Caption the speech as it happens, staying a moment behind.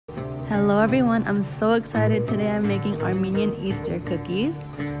Hello everyone, I'm so excited. Today I'm making Armenian Easter cookies.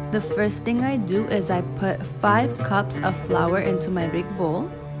 The first thing I do is I put 5 cups of flour into my big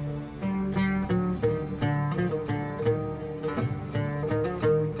bowl.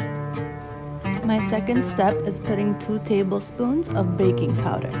 My second step is putting 2 tablespoons of baking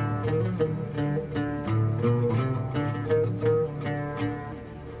powder.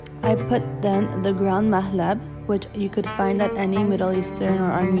 I put then the ground mahleb, which you could find at any Middle Eastern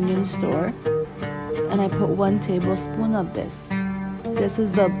or Armenian store, and I put 1 tablespoon of this. This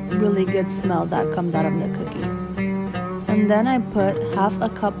is the really good smell that comes out of the cookie. And then I put half a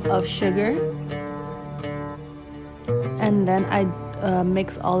cup of sugar, and then I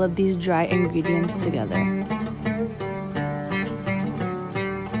mix all of these dry ingredients together.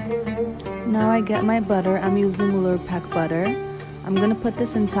 Now I get my butter. I'm using lurpak butter. I'm gonna put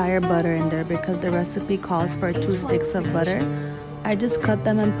this entire butter in there because the recipe calls for 2 sticks of butter. I just cut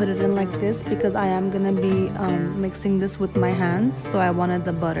them and put it in like this because I am gonna be mixing this with my hands, so I wanted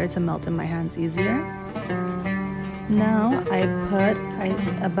the butter to melt in my hands easier. Now I put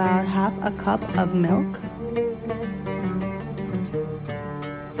about half a cup of milk,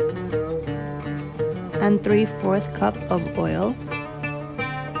 and 3/4 cup of oil.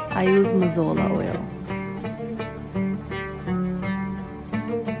 I use mozolla oil.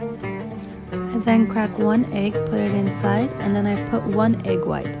 Then crack 1 egg, put it inside, and then I put 1 egg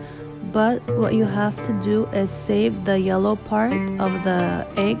white. But what you have to do is save the yellow part of the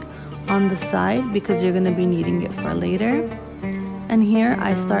egg on the side because you're going to be needing it for later. And here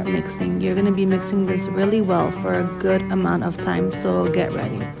I start mixing. You're going to be mixing this really well for a good amount of time, so get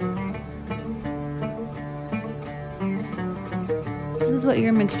ready. This is what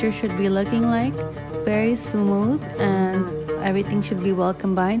your mixture should be looking like. Very smooth, and everything should be well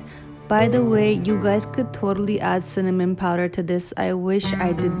combined. By the way, you guys could totally add cinnamon powder to this. I wish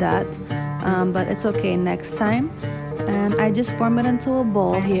I did that, but it's okay next time. And I just form it into a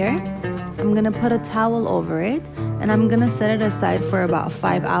bowl here. I'm gonna put a towel over it, and I'm gonna set it aside for about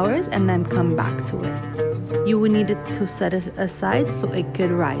 5 hours and then come back to it. You would need it to set it aside so it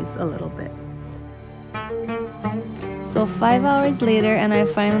could rise a little bit. So 5 hours later, and I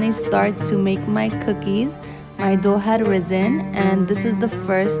finally start to make my cookies. My dough had risen, and this is the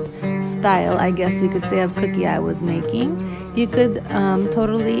first style, I guess you could say, of cookie I was making. You could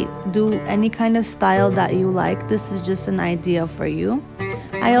totally do any kind of style that you like. This is just an idea for you.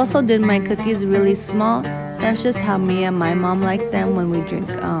 I also did my cookies really small. That's just how me and my mom like them. When we drink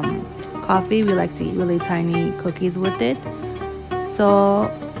coffee, we like to eat really tiny cookies with it.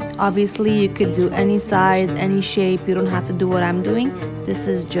 So obviously you could do any size, any shape. You don't have to do what I'm doing. This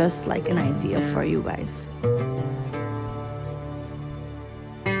is just like an idea for you guys.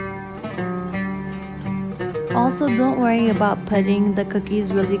 Also, don't worry about putting the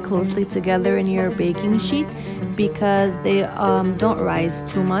cookies really closely together in your baking sheet because they don't rise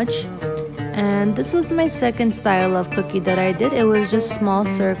too much. And this was my second style of cookie that I did. It was just small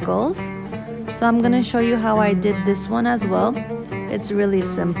circles. So I'm gonna show you how I did this one as well. It's really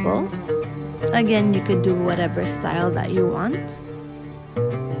simple. Again, you could do whatever style that you want.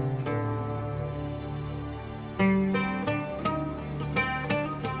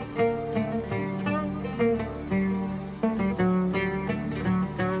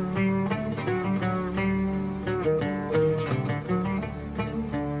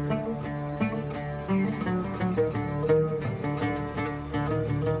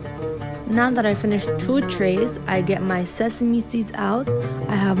 Now that I finished 2 trays, I get my sesame seeds out.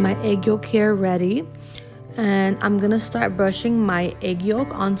 I have my egg yolk here ready, and I'm gonna start brushing my egg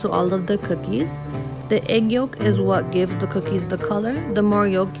yolk onto all of the cookies. The egg yolk is what gives the cookies the color. The more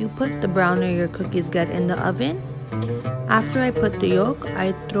yolk you put, the browner your cookies get in the oven. After I put the yolk,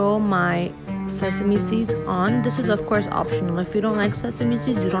 I throw my sesame seeds on. This is of course optional. If you don't like sesame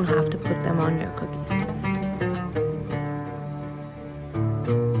seeds, you don't have to put them on your cookies.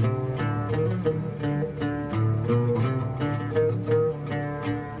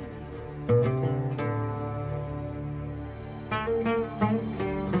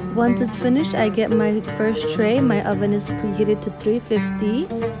 Once it's finished, I get my first tray. My oven is preheated to 350,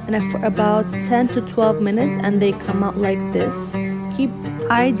 and for about 10 to 12 minutes, and they come out like this.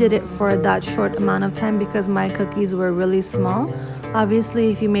 I did it for that short amount of time because my cookies were really small. Obviously,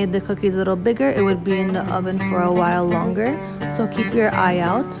 if you made the cookies a little bigger, it would be in the oven for a while longer, so keep your eye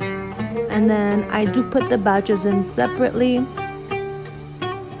out. And then I do put the batches in separately.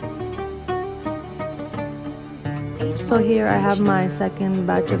 So here I have my second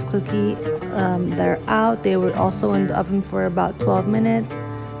batch of cookie. They're out. They were also in the oven for about 12 minutes.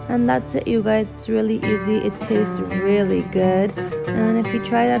 And that's it, you guys. It's really easy. It tastes really good. And if you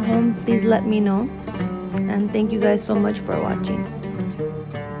try it at home, please let me know. And thank you guys so much for watching.